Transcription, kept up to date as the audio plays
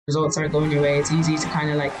results aren't going your way, it's easy to kind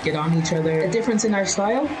of like get on each other. A difference in our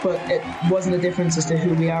style, but it wasn't a difference as to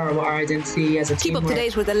who we are or what our identity as a team. Keep up to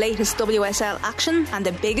date with the latest WSL action and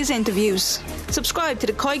the biggest interviews. Subscribe to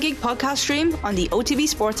the Koi Gig podcast stream on the OTB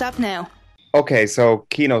Sports app now. Okay, so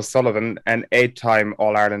Cian O'Sullivan, an 8-time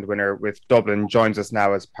All-Ireland winner with Dublin, joins us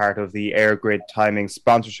now as part of the AirGrid timing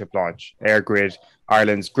sponsorship launch. AirGrid,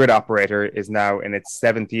 Ireland's grid operator, is now in its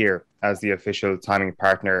 7th year as the official timing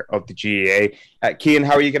partner of the GAA. Cian,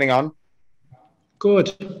 how are you getting on?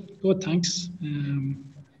 Good, thanks. I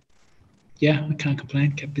can't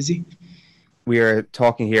complain, kept busy. We are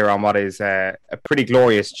talking here on what is a pretty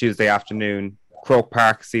glorious Tuesday afternoon. Croke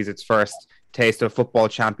Park sees its first taste of football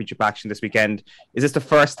championship action this weekend. Is this the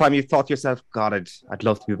first time you've thought to yourself, God, I'd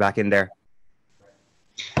love to be back in there?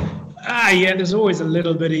 Yeah, there's always a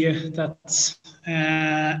little bit of you that's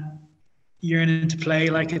yearning to play.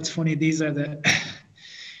 Like, it's funny, these are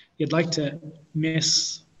you'd like to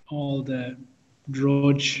miss all the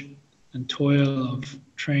drudge and toil of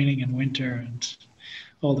training in winter and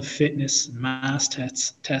all the fitness and mass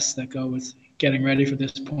tests that go with getting ready for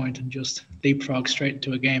this point, and just leapfrog straight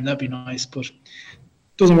into a game. That'd be nice, but it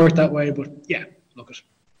doesn't work that way. But yeah, look it.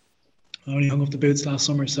 I only hung up the boots last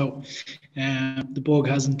summer, so the bug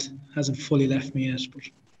hasn't fully left me yet. But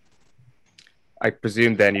I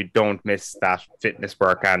presume then you don't miss that fitness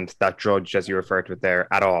work and that drudge, as you refer to it there,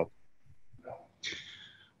 at all.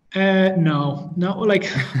 No.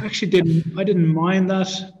 Like, I didn't mind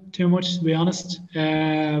that too much, to be honest.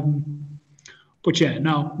 But yeah,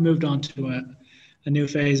 no, moved on to a new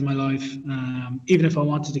phase in my life. Even if I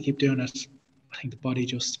wanted to keep doing it, I think the body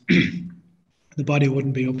just the body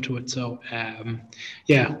wouldn't be up to it. So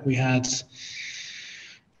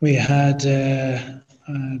we had a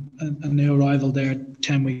new arrival there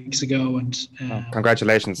 10 weeks ago, and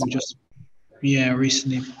congratulations.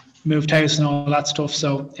 Recently moved house and all that stuff.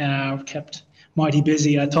 So kept mighty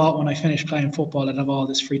busy. I thought when I finished playing football, I'd have all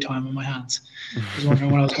this free time on my hands. I was wondering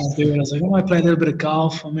what I was going to do. I was like, I might play a little bit of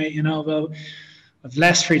golf. But I've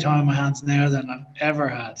less free time on my hands now than I've ever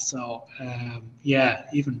had. So,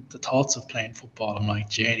 even the thoughts of playing football, I'm like,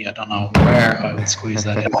 Janie, I don't know where I would squeeze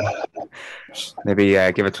that in. Maybe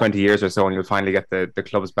give it 20 years or so and you'll finally get the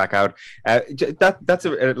clubs back out. That's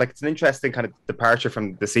it's an interesting kind of departure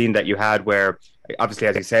from the scene that you had, where obviously,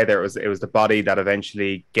 as you say, it was the body that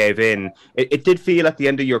eventually gave in. It did feel at the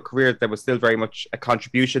end of your career that there was still very much a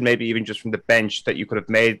contribution, maybe even just from the bench, that you could have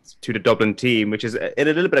made to the Dublin team, which is in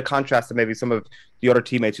a little bit of contrast to maybe some of the other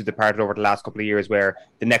teammates who departed over the last couple of years, where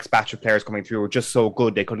the next batch of players coming through were just so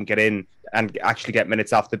good they couldn't get in and actually get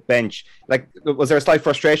minutes off the bench. Like, was there a slight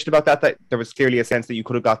frustration about that there was clearly a sense that you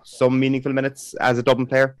could have got some meaningful minutes as a Dublin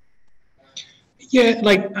player? Yeah,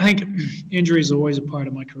 like, I think injury is always a part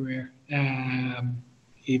of my career.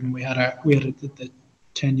 Even we had the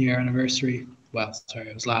 10-year anniversary. Well, sorry,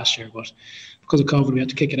 it was last year, but because of COVID, we had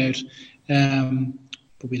to kick it out.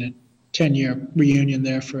 But we had a 10-year reunion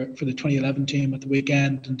there for the 2011 team at the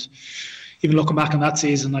weekend, and even looking back on that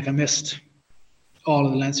season, like, I missed all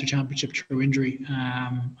of the Leinster Championship through injury.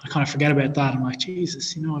 I kind of forget about that. I'm like,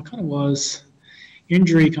 Jesus, I kind of was.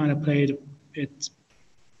 Injury kind of played its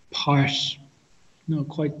part,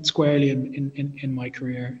 quite squarely in my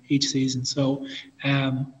career each season. So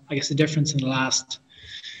I guess the difference in the last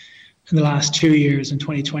 2 years, in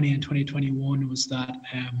 2020 and 2021, was that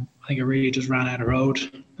I think I really just ran out of road.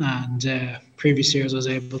 And previous years I was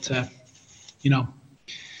able to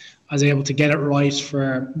get it right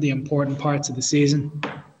for the important parts of the season,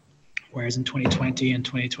 whereas in 2020 and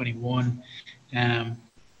 2021,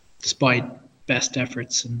 despite best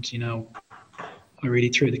efforts, and I really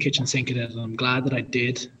threw the kitchen sink at it, and I'm glad that I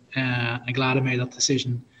did. I'm glad I made that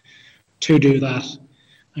decision to do that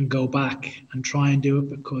and go back and try and do it,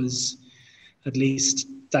 because at least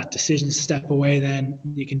that decision to step away, then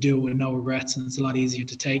you can do it with no regrets, and it's a lot easier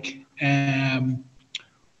to take.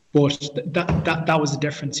 But that was the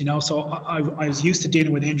difference, So I was used to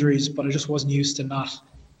dealing with injuries, but I just wasn't used to not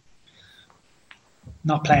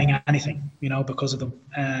playing anything, because of them.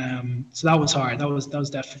 So that was hard. That was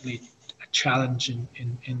definitely a challenge in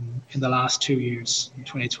the last 2 years, in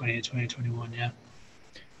 2020 and 2021. Yeah.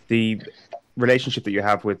 The relationship that you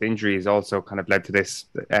have with injuries also kind of led to this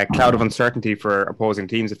cloud of uncertainty for opposing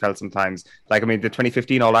teams, it felt sometimes. Like, the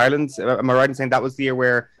 2015 All-Irelands, am I right in saying that was the year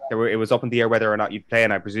where it was up in the air whether or not you'd play?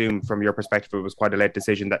 And I presume from your perspective, it was quite a late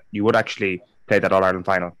decision that you would actually play that All-Ireland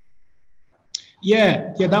final.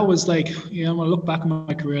 Yeah, that was like, when I look back on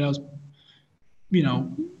my career, that was,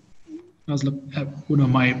 looking at one of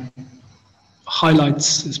my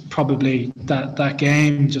highlights is probably that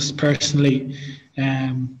game, just personally,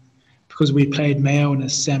 because we played Mayo in a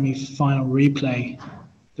semi-final replay,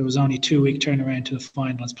 there was only 2-week turnaround to the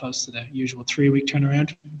final as opposed to the usual 3-week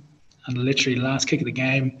turnaround. And literally the last kick of the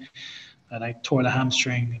game, I tore the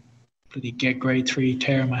hamstring, bloody grade 3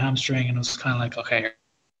 tear in my hamstring, and it was kind of like, okay,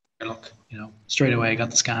 look, straight away I got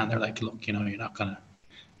the scan. They're like, look, you're not gonna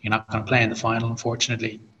play in the final,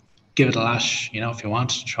 unfortunately. Give it a lash, if you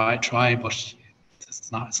want, try, but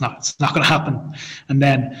it's not going to happen. And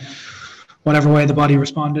then whatever way the body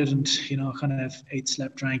responded, and kind of ate,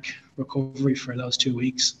 slept, drank recovery for those 2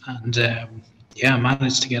 weeks, and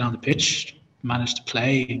managed to get on the pitch, managed to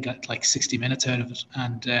play, and got like 60 minutes out of it,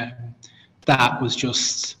 and that was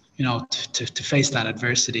just to face that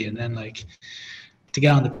adversity, and then like to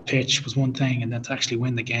get on the pitch was one thing, and then to actually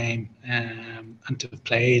win the game, and to have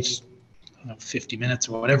played 50 minutes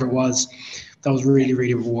or whatever it was, that was really,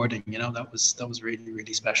 really rewarding. That was really,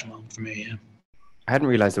 really special moment for me. Yeah. I hadn't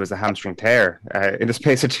realised there was a hamstring tear in the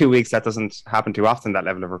space of 2 weeks. That doesn't happen too often, that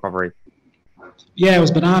level of recovery. Yeah, it was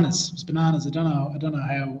bananas. I don't know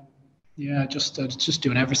how. Yeah, just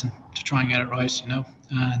doing everything to try and get it right,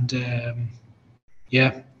 And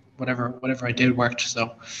whatever I did worked.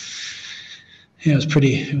 So yeah,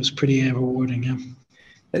 it was pretty rewarding. Yeah.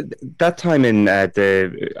 That time in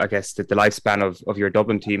the lifespan of your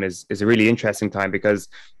Dublin team is a really interesting time, because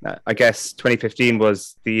I guess 2015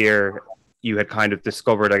 was the year you had kind of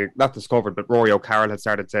but Rory O'Carroll had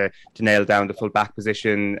started to nail down the full back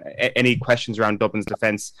position. Any questions around Dublin's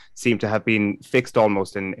defence seem to have been fixed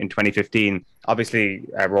almost in 2015. Obviously,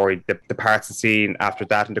 Rory, the parts of the scene after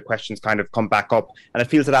that and the questions kind of come back up. And it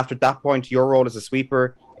feels that after that point, your role as a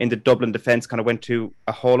sweeper in the Dublin defence kind of went to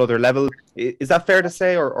a whole other level. Is that fair to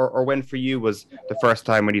say? Or when for you was the first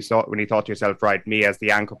time when you thought to yourself, right, me as the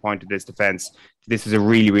anchor point of this defence, this is a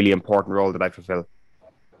really, really important role that I fulfil?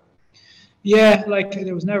 Yeah, like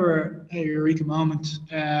there was never a eureka moment.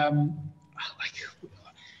 It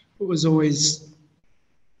was always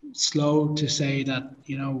slow to say that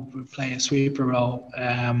we play a sweeper role.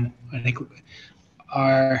 I think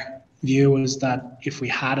our view was that if we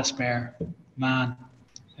had a spare man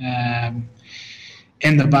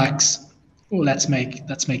in the backs, let's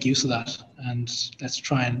make use of that, and let's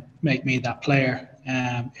try and make me that player.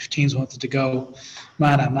 If teams wanted to go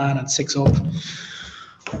man at man and 6 up,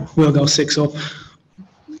 we'll go 6 up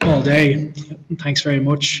all day. Thanks very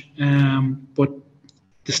much. But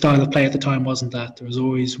the style of play at the time wasn't that. There was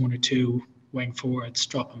always 1 or 2 wing forwards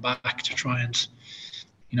dropping back to try and,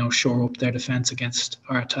 shore up their defence against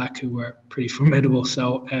our attack, who were pretty formidable.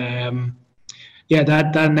 So,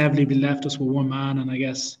 that inevitably left us with 1 man, and I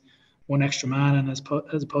guess 1 extra man, and as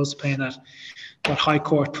opposed to playing that high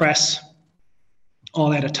court press,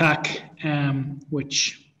 all out attack,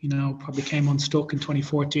 which probably came unstuck in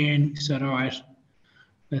 2014. He said, all right,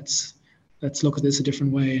 let's look at this a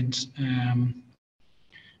different way and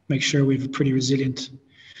make sure we have a pretty resilient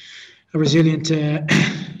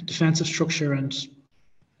defensive structure. And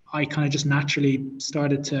I kind of just naturally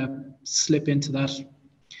started to slip into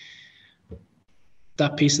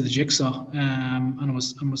that piece of the jigsaw, and I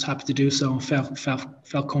was happy to do so, and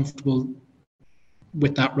felt comfortable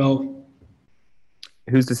with that role.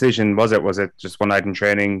 Whose decision was it? Was it just one night in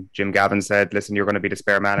training, Jim Gavin said, listen, you're going to be the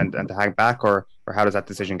spare man and to hang back, or how does that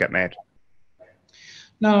decision get made?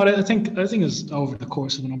 No, I think it was over the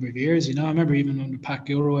course of a number of years. I remember even under Pat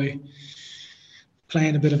Gilroy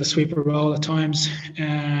playing a bit of a sweeper role at times,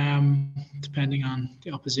 depending on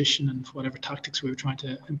the opposition and whatever tactics we were trying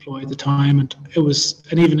to employ at the time. And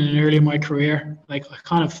even in early in my career, like I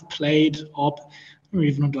kind of played up, or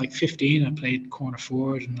even under like 15, I played corner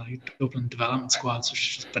forward in like Dublin development squads, which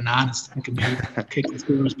is just bananas. I think maybe kick the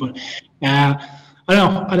scores, but I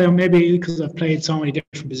don't know. Maybe because I've played so many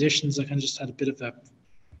different positions, I kind of just had a bit of a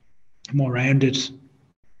more rounded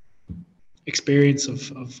experience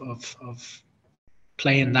of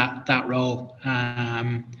playing that role,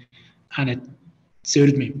 and it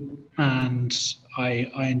suited me, and I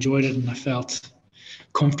enjoyed it, and I felt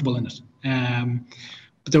comfortable in it.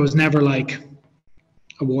 But there was never like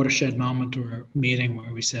a watershed moment or a meeting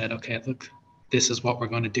where we said, okay, look, this is what we're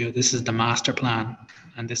going to do. This is the master plan,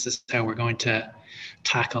 and this is how we're going to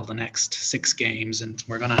tackle the next 6 games, and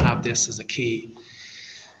we're going to have this as a key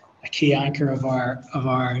anchor of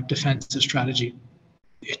our defensive strategy.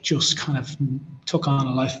 It just kind of took on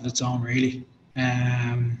a life of its own, really.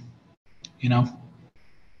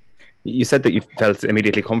 You said that you felt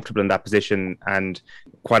immediately comfortable in that position, and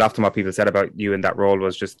quite often what people said about you in that role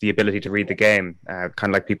was just the ability to read the game. Kind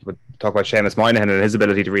of like people would talk about Seamus Moynihan and his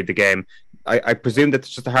ability to read the game. I presume that's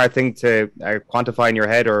just a hard thing to quantify in your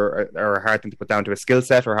head, or a hard thing to put down to a skill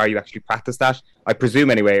set, or how you actually practice that. I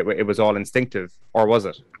presume anyway it was all instinctive, or was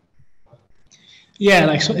it? Yeah,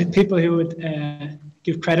 like so people who would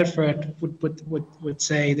give credit for it would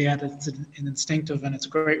say they had an instinctive and it's a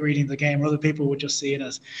great reading of the game. Or other people would just see it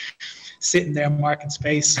as sitting there marking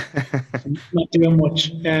space, and not doing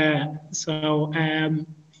much. Yeah,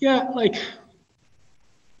 like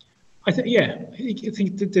I think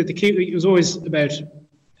the key it was always about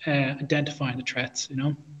identifying the threats.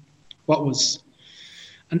 What was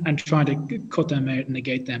and trying to cut them out and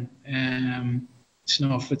negate them.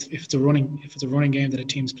 If it's a running game that a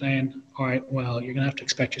team's playing, all right, well, you're gonna have to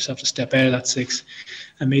expect yourself to step out of that six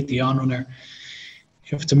and meet the on runner.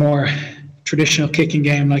 If it's a more traditional kicking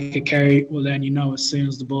game like a Kerry, well then as soon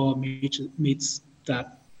as the ball meets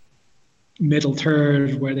that middle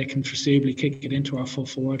third where they can foreseeably kick it into our full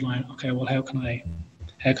forward line, okay, well how can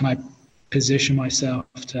I position myself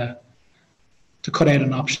to cut out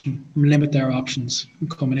an option, limit their options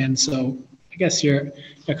coming in. So I guess you're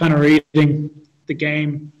kind of reading the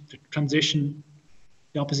game, the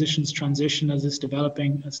opposition's transition as it's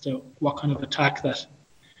developing as to what kind of attack that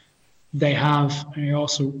they have, and you're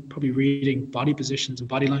also probably reading body positions and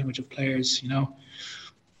body language of players.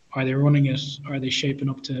 Are they running it? Are they shaping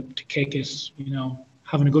up to kick it?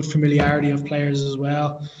 Having a good familiarity of players as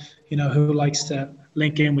well. Who likes to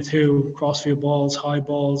link in with who, crossfield balls, high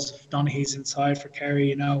balls. If Donaghy's inside for Kerry,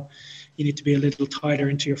 you need to be a little tighter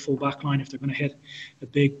into your full back line if they're going to hit a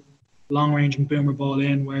big long-ranging boomer ball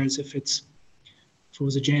in. Whereas if it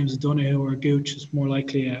was a James Donaghy or a Gooch, it's more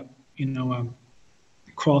likely a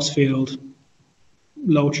crossfield,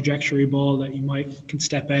 low trajectory ball that you can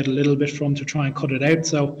step out a little bit from to try and cut it out.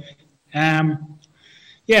 So, it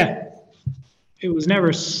was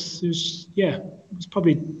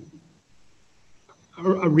probably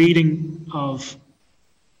a reading of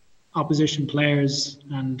opposition players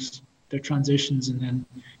and their transitions, and then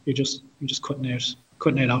you're just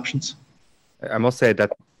cutting out options. I must say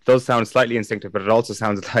that does sound slightly instinctive, but it also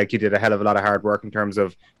sounds like you did a hell of a lot of hard work in terms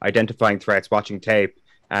of identifying threats, watching tape,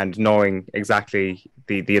 and knowing exactly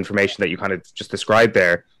the information that you kind of just described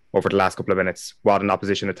there over the last couple of minutes, what an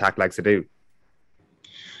opposition attack likes to do.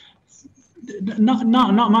 Not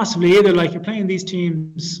massively either. Like, you're playing these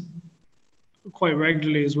teams quite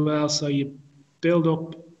regularly as well, so you build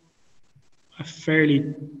up a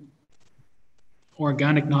fairly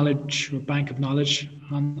organic knowledge or bank of knowledge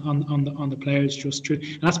on the players just through,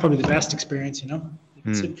 and that's probably the best experience. You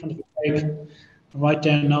can sit in front of your page and write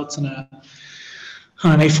down notes on an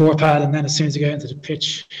A4 pad, and then as soon as you get into the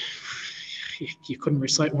pitch, you couldn't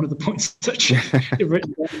recite one of the points that you've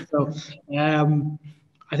written down. So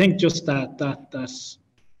I think just that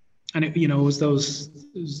and it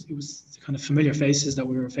was kind of familiar faces that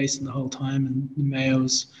we were facing the whole time, and the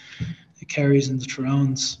Mayos, the Kerrys and the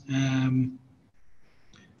Tyrones.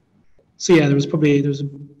 There was a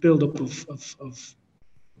build up of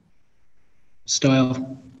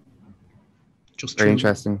style. Just very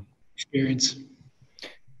interesting experience.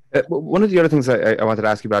 One of the other things I wanted to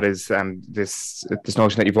ask you about is this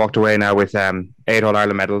notion that you've walked away now with 8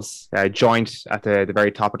 All-Ireland medals, joint at the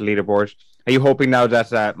very top of the leaderboard. Are you hoping now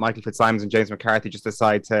that Michael Fitzsimons and James McCarthy just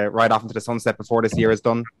decide to ride off into the sunset before this year is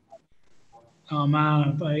done? Oh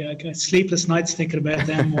man, I got sleepless nights thinking about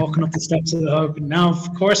them walking up the steps of the hub. No,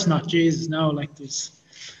 of course not. Jesus, no. Like there's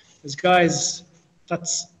guys.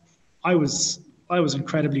 I was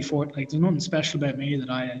incredibly fortunate. Like, there's nothing special about me that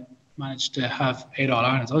I managed to have 8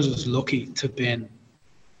 All-Irelands. I was just lucky to have been.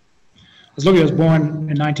 I was lucky I was born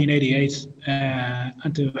in 1988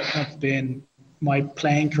 and to have been my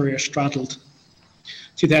playing career straddled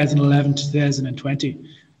 2011 to 2020.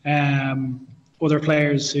 Other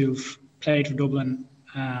players who've played for Dublin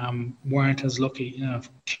weren't as lucky.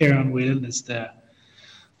 Kieran Whelan is the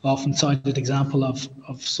often cited example of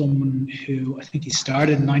someone who, I think he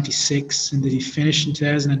started in 96 and did he finish in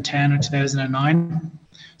 2010 or 2009.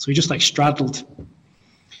 So he just straddled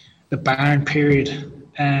the barren period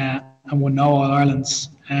and won no All-Irelands.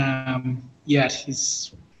 Yet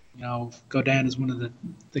he's go down as one of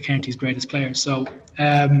the county's greatest players. So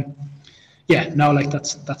that's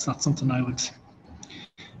not something I would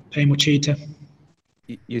pay much heed to.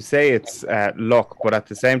 You say it's luck, but at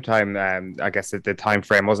the same time, I guess the time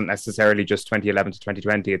frame wasn't necessarily just 2011 to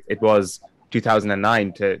 2020. It was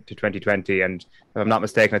 2009 to 2020. And if I'm not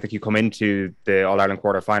mistaken, I think you come into the All-Ireland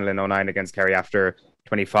quarter-final in 2009 against Kerry after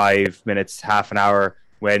 25 minutes, half an hour,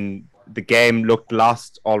 when the game looked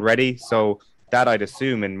lost already. So that, I'd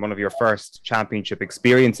assume, in one of your first championship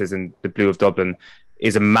experiences in the Blue of Dublin,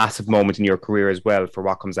 is a massive moment in your career as well for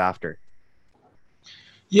what comes after.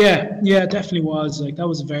 Yeah, it definitely was. That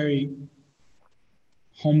was a very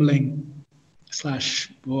humbling /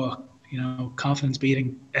 confidence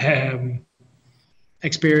beating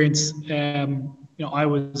experience. I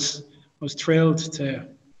was thrilled to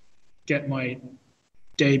get my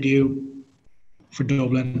debut for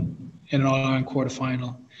Dublin in an All-Ireland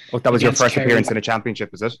quarter-final. Oh, that was your first Kerry. appearance in a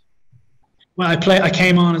championship, is it? Well, I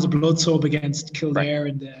came on as a blood sub against Kildare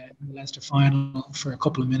in the Leinster final for a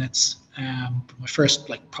couple of minutes. My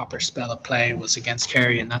first proper spell of play was against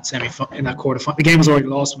Kerry in that quarter-final. The game was already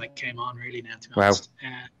lost when I came on, really, now, to be honest.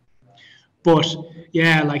 But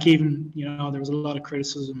yeah, even there was a lot of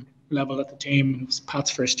criticism level at the team. It was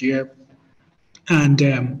Pat's first year, and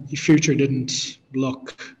the future didn't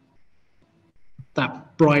look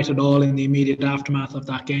that bright at all in the immediate aftermath of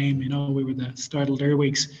that game. We were the startled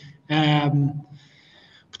earwigs.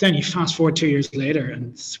 But then you fast forward 2 years later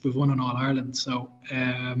and we've won an All-Ireland. So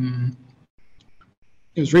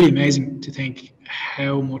it was really amazing to think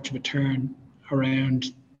how much of a turn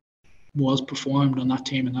around was performed on that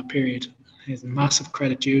team in that period. It's a massive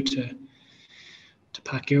credit due to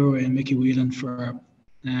Pat Gilroy and Mickey Whelan for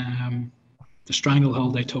the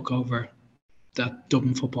stranglehold they took over that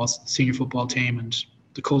Dublin senior football team and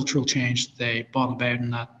the cultural change they brought about in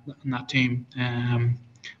that team.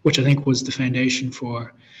 Which I think was the foundation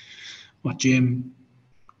for what Jim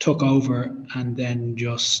took over and then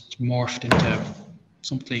just morphed into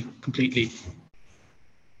something completely,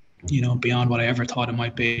 beyond what I ever thought it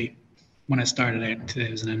might be when I started out in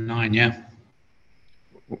 2009, yeah.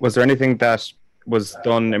 Was there anything that was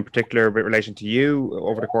done in particular with relation to you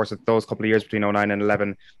over the course of those couple of years between 09 and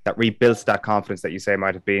 11 that rebuilt that confidence that you say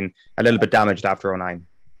might have been a little bit damaged after 09?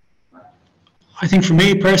 I think for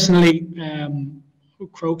me personally,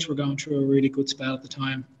 Crokes were going through a really good spell at the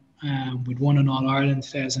time. We'd won an All-Ireland in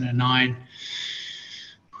 2009.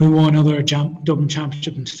 We won another Dublin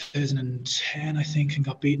Championship in 2010, I think, and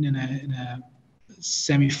got beaten in a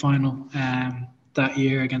semi-final that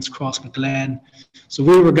year against Crossmaglen. So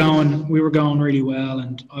we were going really well,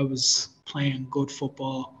 and I was playing good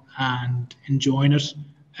football and enjoying it.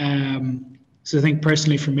 So I think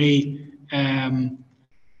personally for me,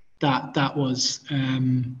 that was.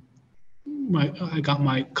 I got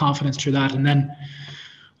my confidence through that, and then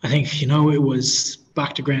I think it was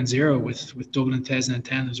back to ground zero with Dublin in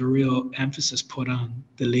 2010. There's a real emphasis put on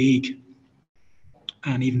the league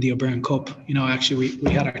and even the O'Byrne Cup. Actually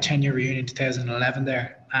we had our 10-year reunion in 2011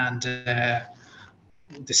 there, and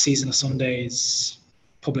the Season of Sundays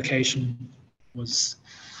publication was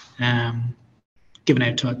given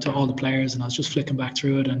out to all the players, and I was just flicking back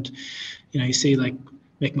through it, and you see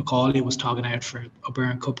Mick McCauley was talking out for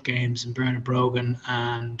O'Byrne Cup games and Bernard Brogan,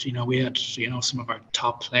 and we had some of our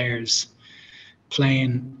top players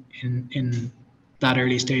playing in that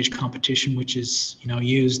early stage competition, which is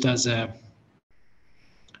used as a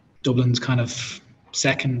Dublin's kind of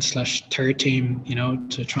second/third team,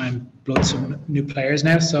 to try and blood some new players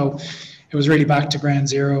now. So it was really back to ground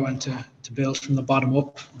zero and to build from the bottom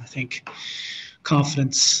up. I think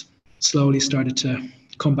confidence slowly started to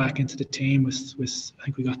come back into the team with I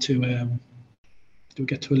think we got to did we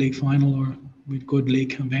get to a league final, or we had good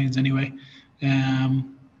league campaigns anyway.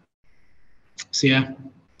 So yeah,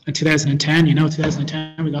 in 2010,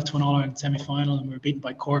 2010 we got to an All-Ireland semi-final and we were beaten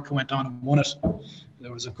by Cork, who went on and won it.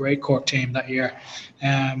 There was a great Cork team that year.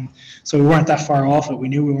 So we weren't that far off it. We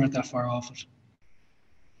knew we weren't that far off it.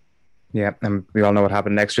 Yeah, and we all know what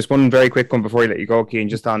happened next. Just one very quick one before we let you go, Cian,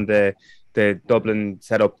 just on the Dublin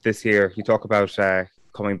setup this year. You talk about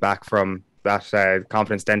coming back from that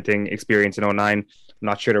confidence denting experience in 09. I'm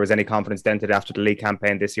not sure there was any confidence dented after the league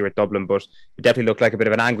campaign this year at Dublin, but it definitely looked like a bit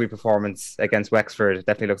of an angry performance against Wexford. It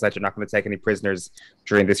definitely looks like you're not going to take any prisoners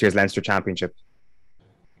during this year's Leinster Championship.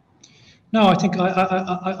 No, I think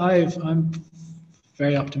I'm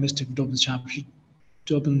very optimistic of Dublin's championship.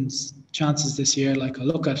 Dublin's chances this year. I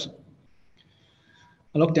look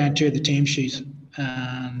down to the team sheet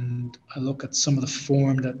and I look at some of the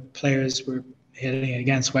form that players were hitting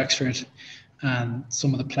against Wexford, and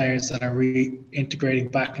some of the players that are reintegrating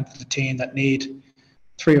back into the team that need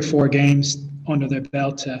 3 or 4 games under their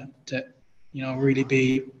belt to really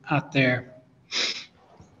be at their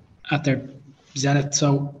zenith.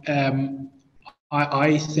 So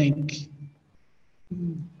I think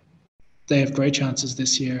they have great chances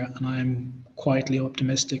this year, and I'm quietly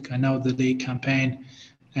optimistic. I know the league campaign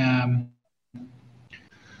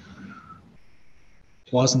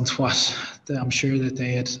wasn't what I'm sure that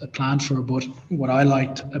they had planned for, but what I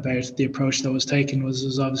liked about the approach that was taken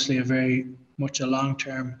was obviously a very much a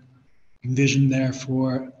long-term vision there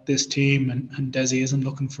for this team, and Desi isn't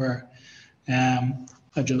looking for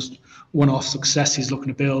a just one-off success. He's looking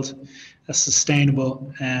to build a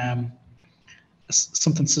sustainable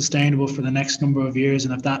something sustainable for the next number of years,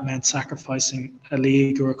 and if that meant sacrificing a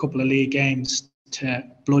league or a couple of league games to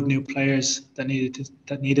blood new players that needed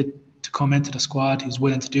to come into the squad. He's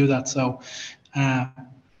willing to do that. So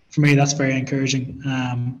for me, that's very encouraging.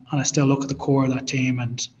 And I still look at the core of that team,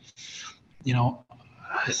 and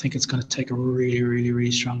I think it's going to take a really, really,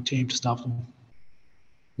 really strong team to stop them.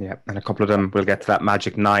 Yeah, and a couple of them will get to that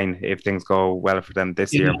magic 9 if things go well for them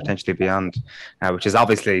this year and potentially beyond, which is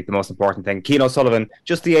obviously the most important thing. Cian O'Sullivan,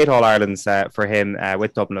 just the 8 All-Irelands for him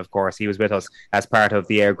with Dublin, of course. He was with us as part of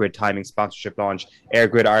the AirGrid timing sponsorship launch.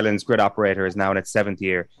 AirGrid, Ireland's grid operator, is now in its 7th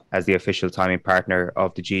year as the official timing partner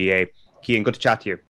of the GAA. Cian, good to chat to you.